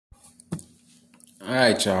All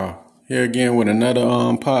right, y'all. Here again with another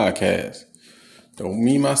podcast. So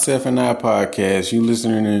me, myself, and I podcast. You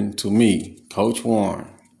listening to me, Coach Warren.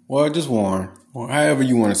 Well, just Warren, or however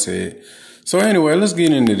you want to say it. So anyway, let's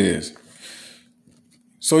get into this.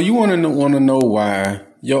 So you want to know why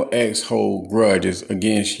your ex hold grudges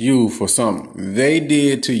against you for something they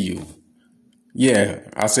did to you? Yeah,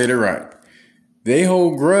 I said it right. They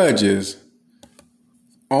hold grudges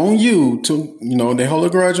on you they hold a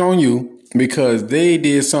grudge on you because they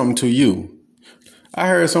did something to you. I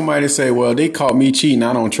heard somebody say, well, they caught me cheating.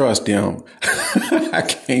 I don't trust them. I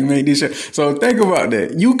can't make this shit. So think about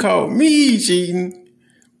that. You caught me cheating,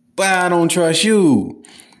 but I don't trust you.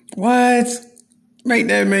 What? Make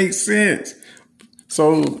that make sense.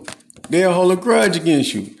 So they'll hold a grudge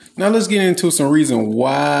against you. Now let's get into some reason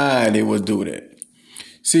why they would do that.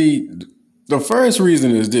 See, the first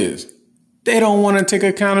reason is this. They don't want to take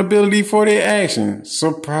accountability for their actions.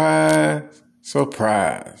 Surprise,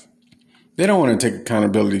 surprise. They don't want to take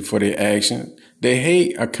accountability for their actions. They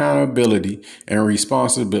hate accountability and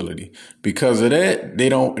responsibility. Because of that,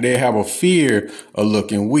 they have a fear of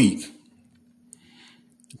looking weak.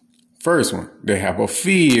 First one, they have a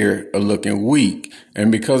fear of looking weak.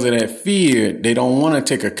 And because of that fear, they don't want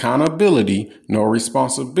to take accountability nor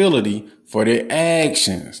responsibility for their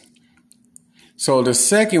actions. So the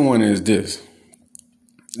second one is this,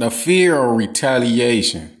 the fear of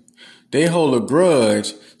retaliation. They hold a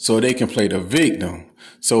grudge so they can play the victim.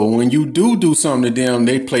 So when you do something to them,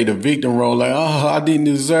 they play the victim role like, oh, I didn't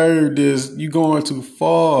deserve this. You going too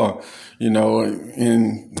far,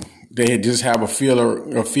 and they just have a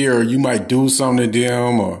fear you might do something to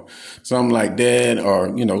them or something like that, or,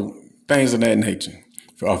 things of that nature.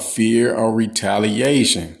 A fear of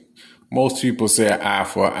retaliation. Most people say eye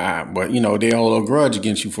for eye, but they hold a grudge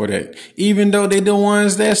against you for that. Even though they're the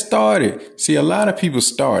ones that started. See, a lot of people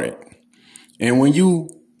started. And when you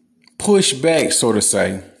push back, so to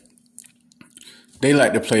say, they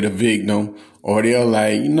like to play the victim, or they're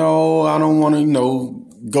like, I don't want to,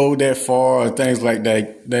 go that far, or things like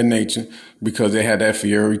that nature, because they have that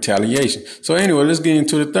fear of retaliation. So anyway, let's get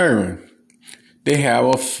into the third one. They have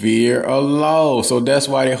a fear of loss. So that's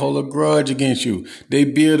why they hold a grudge against you. They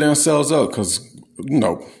build themselves up because,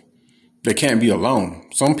 they can't be alone.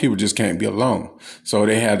 Some people just can't be alone. So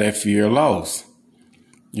they have that fear of loss.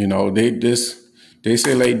 They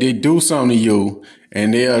say like they do something to you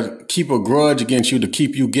and they'll keep a grudge against you to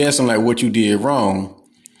keep you guessing like what you did wrong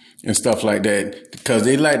and stuff like that. Because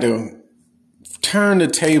they like to turn the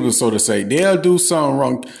table, so to say. They'll do something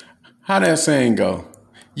wrong. How that saying go?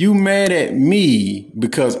 You mad at me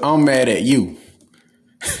because I'm mad at you.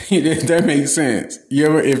 That makes sense.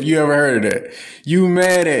 If you ever heard of that. You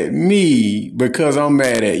mad at me because I'm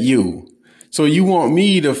mad at you. So you want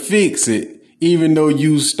me to fix it even though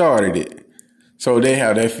you started it. So they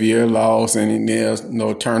have that fear of loss and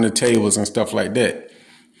they'll turn the tables and stuff like that.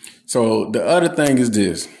 So the other thing is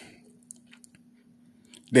this.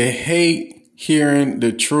 They hate hearing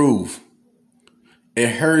the truth.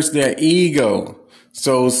 It hurts their ego.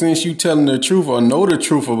 So since you telling the truth or know the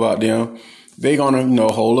truth about them, they're going to,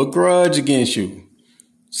 hold a grudge against you.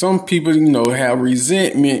 Some people, have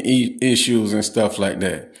resentment issues and stuff like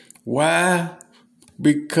that. Why?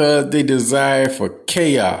 Because they desire for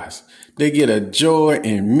chaos. They get a joy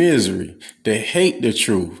in misery. They hate the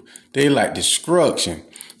truth. They like destruction.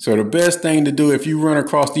 So the best thing to do if you run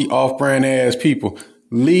across the off-brand ass people,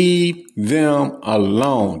 leave them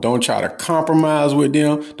alone. Don't try to compromise with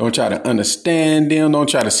them. Don't try to understand them. Don't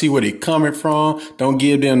try to see where they're coming from. Don't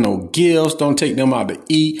give them no gifts. Don't take them out to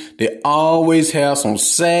eat. They always have some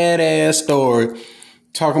sad ass story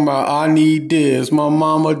talking about, I need this, my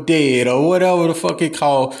mama dead, or whatever the fuck it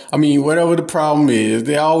called. Whatever the problem is.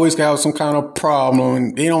 They always have some kind of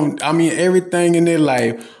problem. Everything in their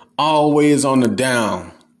life always on the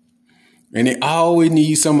down. And they always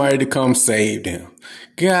need somebody to come save them.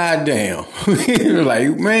 Goddamn.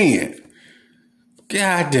 Like, man.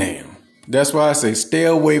 Goddamn. That's why I say stay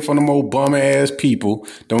away from them old bum ass people.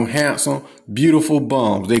 Them handsome, beautiful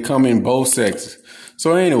bums. They come in both sexes.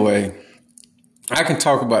 So anyway, I can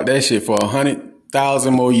talk about that shit for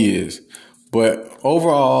 100,000 more years. But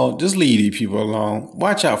overall, just leave these people alone.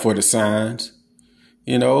 Watch out for the signs.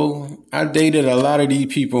 I dated a lot of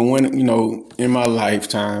these people in my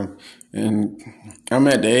lifetime. And I'm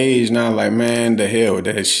at the age now like, man, the hell with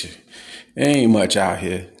that shit. There ain't much out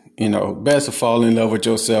here. Best to fall in love with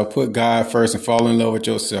yourself. Put God first and fall in love with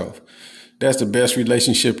yourself. That's the best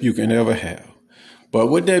relationship you can ever have. But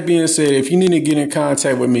with that being said, if you need to get in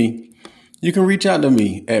contact with me, you can reach out to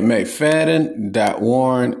me at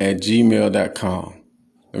mcfadden.warren@gmail.com.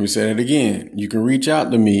 Let me say that again. You can reach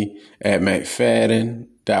out to me at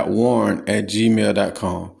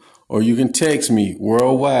mcfadden.warren@gmail.com, or you can text me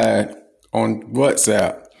worldwide on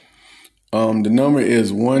WhatsApp. The number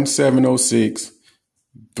is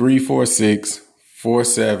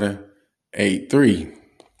 1706-346-4783.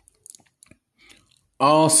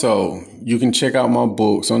 Also, you can check out my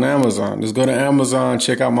books on Amazon. Just go to Amazon,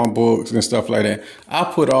 check out my books and stuff like that. I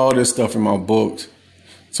put all this stuff in my books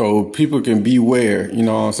so people can beware, you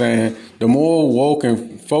know what I'm saying? The more woke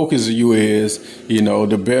and focused you is,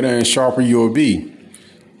 the better and sharper you'll be.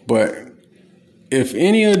 But if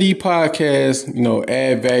any of these podcasts,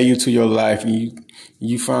 add value to your life and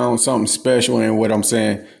you found something special in what I'm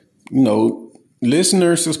saying,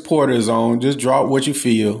 listener support is on. Just drop what you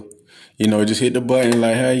feel. Just hit the button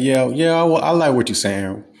like, hey, yeah, I like what you're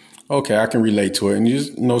saying. Okay, I can relate to it. And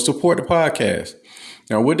just, support the podcast.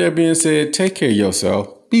 Now, with that being said, take care of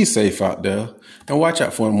yourself. Be safe out there. And watch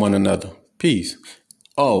out for one another. Peace.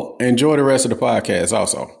 Oh, enjoy the rest of the podcast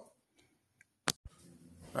also.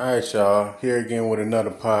 All right, y'all. Here again with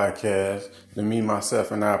another podcast. The Me,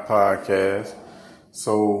 Myself, and I podcast.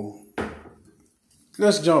 So,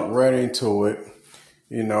 let's jump right into it.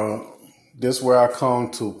 This is where I come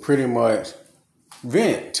to pretty much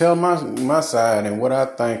vent, tell my side and what I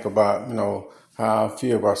think about, how I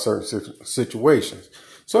feel about certain situations.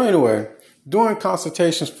 So anyway, during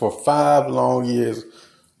consultations for 5 long years,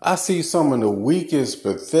 I see some of the weakest,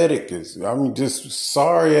 patheticest, just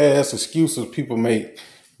sorry ass excuses people make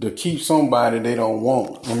to keep somebody they don't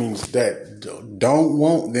want. That don't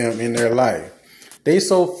want them in their life. They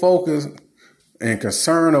so focused and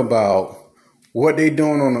concerned about what they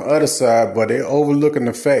doing on the other side, but they overlooking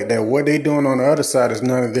the fact that what they doing on the other side is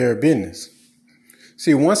none of their business.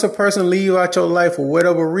 See, once a person leave out your life for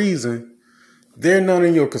whatever reason, they're none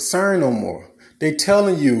of your concern no more. They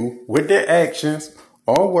telling you with their actions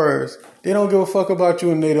or words, they don't give a fuck about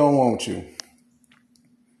you and they don't want you.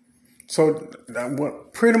 So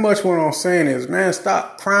pretty much what I'm saying is, man,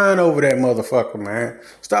 stop crying over that motherfucker, man.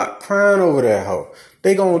 Stop crying over that hoe.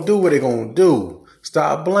 They gonna do what they gonna do.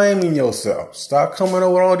 Stop blaming yourself. Stop coming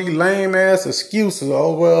up with all these lame ass excuses.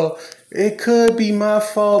 Oh, well, it could be my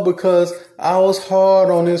fault because I was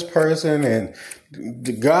hard on this person and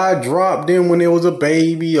the guy dropped them when there was a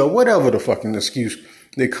baby or whatever the fucking excuse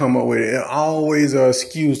they come up with. It's always an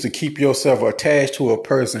excuse to keep yourself attached to a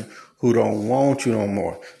person who don't want you no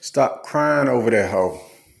more. Stop crying over that hoe.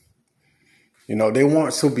 They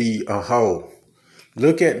want to be a hoe.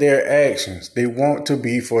 Look at their actions. They want to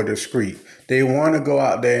be for the street. They want to go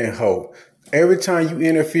out there and hoe. Every time you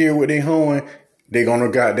interfere with their hoeing, they're going to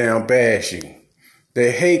goddamn bash you.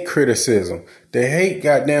 They hate criticism. They hate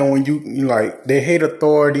goddamn when they hate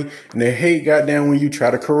authority, and they hate goddamn when you try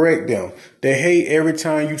to correct them. They hate every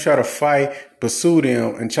time you try to fight, pursue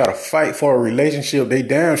them, and try to fight for a relationship they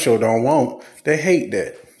damn sure don't want. They hate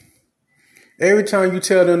that. Every time you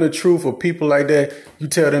tell them the truth of people like that, you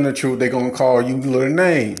tell them the truth, they're going to call you little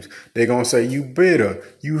names. They're going to say you bitter,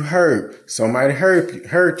 you hurt, somebody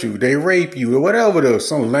hurt you, they rape you, or whatever the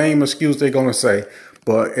some lame excuse they're going to say.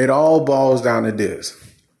 But it all boils down to this.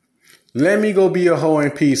 Let me go be a hoe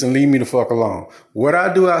in peace and leave me the fuck alone. What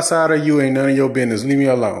I do outside of you ain't none of your business. Leave me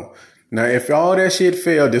alone. Now, if all that shit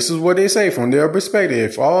failed, this is what they say from their perspective.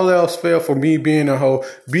 If all else failed for me being a hoe,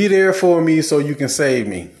 be there for me so you can save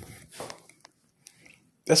me.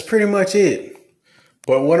 That's pretty much it.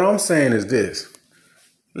 But what I'm saying is this.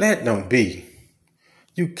 Let them be.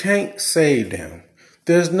 You can't save them.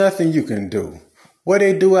 There's nothing you can do. What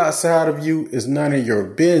they do outside of you is none of your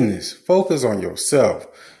business. Focus on yourself.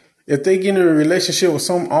 If they get in a relationship with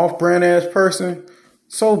some off-brand ass person,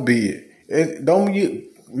 so be it.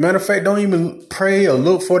 Matter of fact, don't even pray or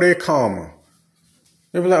look for their karma.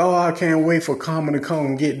 They be like, oh, I can't wait for karma to come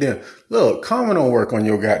and get them. Look, karma don't work on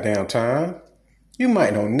your goddamn time. You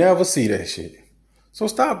might not never see that shit. So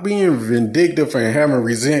stop being vindictive and having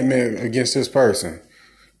resentment against this person.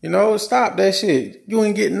 Stop that shit. You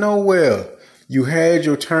ain't getting nowhere. You had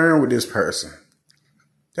your turn with this person.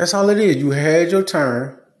 That's all it is. You had your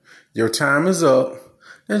turn. Your time is up.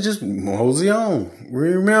 And just mosey on.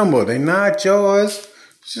 Remember, they're not yours.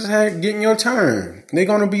 Just getting your turn. They're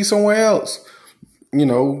going to be somewhere else.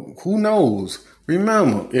 Who knows?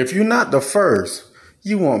 Remember, if you're not the first,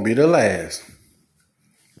 you won't be the last.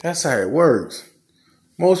 That's how it works.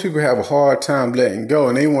 Most people have a hard time letting go,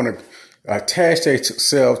 and they want to attach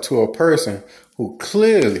themselves to a person who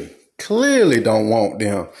clearly don't want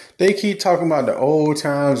them. They keep talking about the old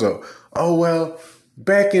times of, oh, well,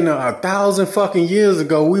 back in 1,000 fucking years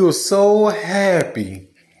ago, we were so happy.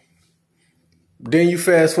 Then you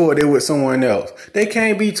fast forward, they're with someone else. They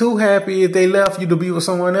can't be too happy if they left you to be with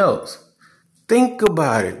someone else. Think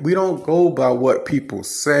about it. We don't go by what people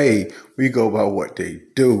say. We go by what they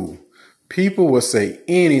do. People will say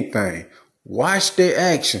anything. Watch their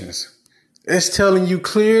actions. It's telling you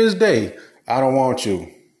clear as day, I don't want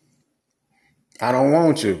you. I don't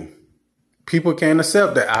want you. People can't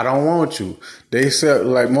accept that. I don't want you. They accept,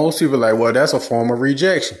 like most people, like, well, that's a form of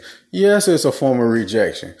rejection. Yes, it's a form of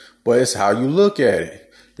rejection, but it's how you look at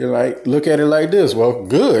it. You're like, look at it like this. Well,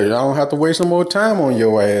 good. I don't have to waste some more time on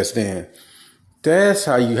your ass then. That's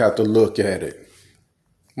how you have to look at it.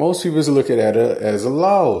 Most people look at it as a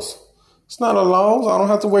loss. It's not a loss. I don't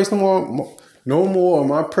have to waste no more of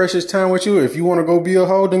my precious time with you. If you want to go be a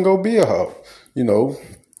hoe, then go be a hoe. You know,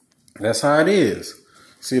 that's how it is.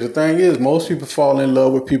 See, the thing is, most people fall in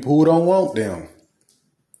love with people who don't want them.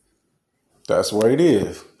 That's what it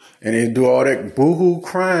is. And they do all that boo-hoo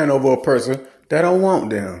crying over a person that don't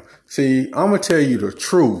want them. See, I'm going to tell you the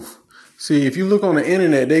truth. See, if you look on the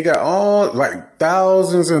internet, they got all like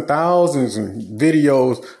thousands and thousands of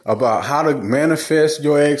videos about how to manifest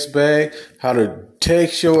your ex back, how to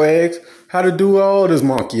text your ex, how to do all this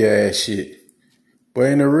monkey ass shit.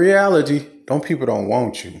 But in the reality, people don't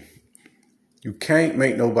want you. You can't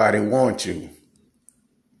make nobody want you.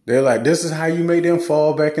 They're like, this is how you make them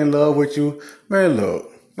fall back in love with you. Man,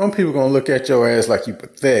 look, some people gonna look at your ass like you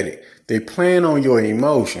pathetic. They playing on your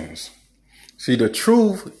emotions. See, the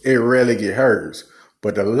truth, it rarely get hurt.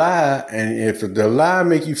 But the lie, and if the lie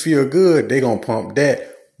make you feel good, they gonna pump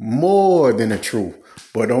that more than the truth.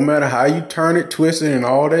 But no matter how you turn it, twist it, and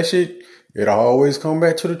all that shit, it always come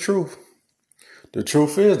back to the truth. The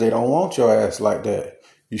truth is, they don't want your ass like that.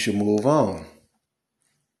 You should move on.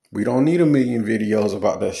 We don't need a million videos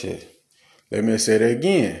about that shit. Let me say that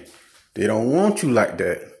again. They don't want you like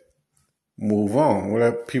that. Move on.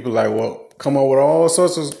 Well, people like, well, come up with all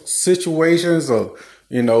sorts of situations of,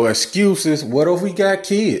 excuses. What if we got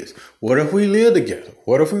kids? What if we live together?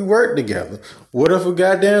 What if we work together? What if we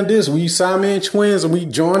goddamn this? We Siamese twins and we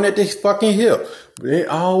join at this fucking hip. They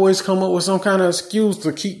always come up with some kind of excuse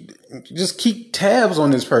to keep tabs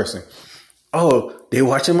on this person. Oh, they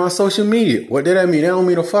watching my social media. What did that mean? That don't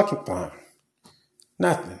mean a fucking thing.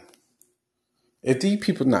 Nothing. If these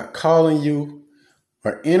people not calling you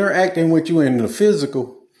or interacting with you in the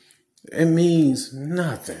physical, it means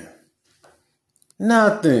nothing.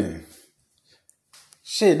 Nothing.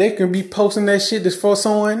 Shit, they can be posting that shit just for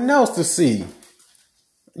someone else to see.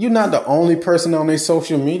 You're not the only person on their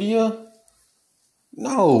social media.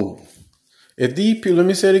 No. If these people, let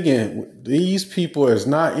me say it again, these people is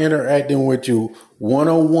not interacting with you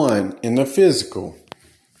one-on-one in the physical,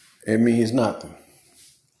 it means nothing.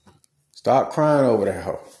 Stop crying over that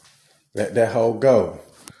hoe. Let that hoe go.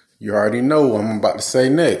 You already know what I'm about to say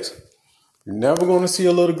next. You're never going to see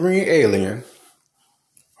a little green alien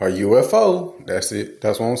or UFO. That's it.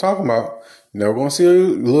 That's what I'm talking about. You're never going to see a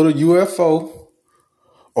little UFO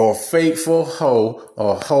or faithful hoe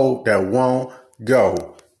or hoe that won't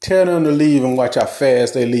go. Tell them to leave and watch how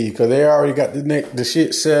fast they leave because they already got the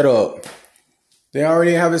shit set up. They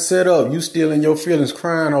already have it set up. You still in your feelings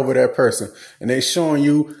crying over that person. And they showing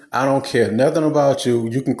you, I don't care nothing about you.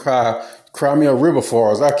 You can cry me a river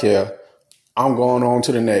for us. I care. I'm going on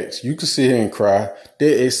to the next. You can sit here and cry.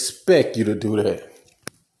 They expect you to do that.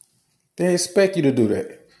 They expect you to do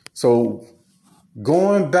that. So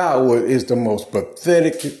going backward is the most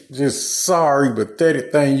pathetic, just sorry,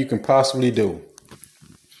 pathetic thing you can possibly do.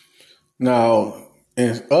 Now,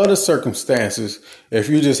 in other circumstances, if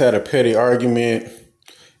you just had a petty argument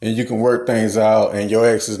and you can work things out and your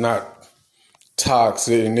ex is not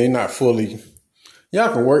toxic and they're not fully,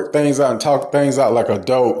 y'all can work things out and talk things out like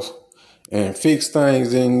adults and fix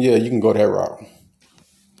things, then yeah, you can go that route.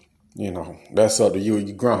 That's up to you.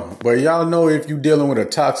 You're grown. But y'all know if you're dealing with a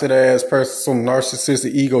toxic ass person, some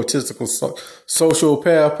narcissistic, egotistical,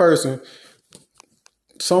 sociopath person,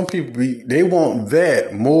 some people, they want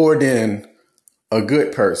that more than a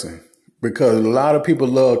good person because a lot of people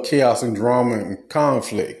love chaos and drama and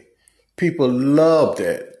conflict. People love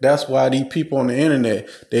that. That's why these people on the internet,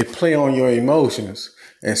 they play on your emotions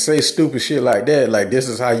and say stupid shit like that. Like, this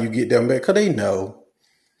is how you get them back. Because they know.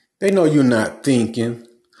 They know you're not thinking.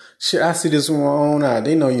 Shit, I see this with my own eye.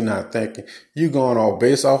 They know you're not thinking. You're going all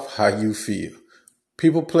based off how you feel.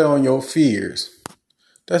 People play on your fears.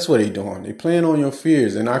 That's what they doing. They playing on your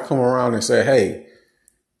fears. And I come around and say, hey,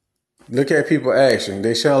 look at people action.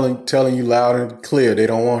 They telling you loud and clear. They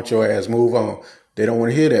don't want your ass. Move on. They don't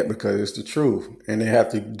want to hear that because it's the truth. And they have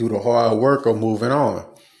to do the hard work of moving on.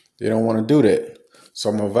 They don't want to do that. So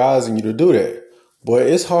I'm advising you to do that. But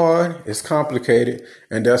it's hard, it's complicated,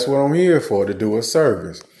 and that's what I'm here for, to do a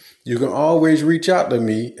service. You can always reach out to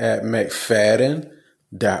me at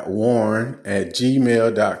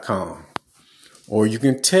mcfadden.warren@gmail.com. Or you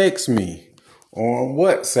can text me on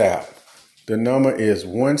WhatsApp. The number is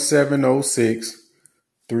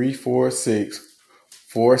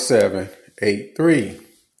 1706-346-4783.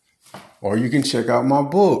 Or you can check out my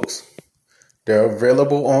books. They're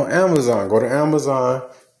available on Amazon. Go to Amazon,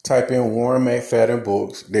 type in Warren McFadden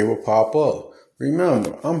books. They will pop up.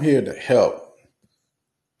 Remember, I'm here to help.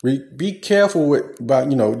 Be careful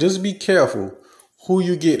just be careful who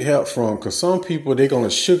you get help from, because some people, they're going to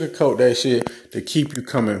sugarcoat that shit to keep you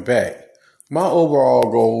coming back. My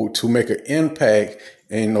overall goal to make an impact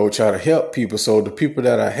and try to help people, so the people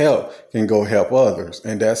that I help can go help others.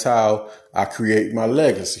 And that's how I create my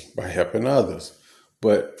legacy, by helping others.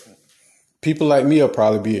 But people like me will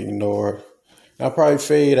probably be ignored. I'll probably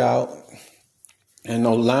fade out. And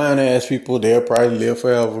those lying ass people, they'll probably live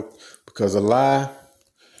forever, because a lie,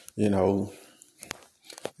 it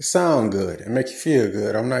sound good. It make you feel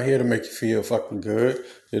good. I'm not here to make you feel fucking good. I'm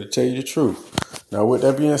here to tell you the truth. Now, with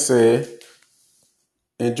that being said,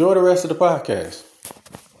 enjoy the rest of the podcast.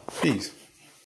 Peace.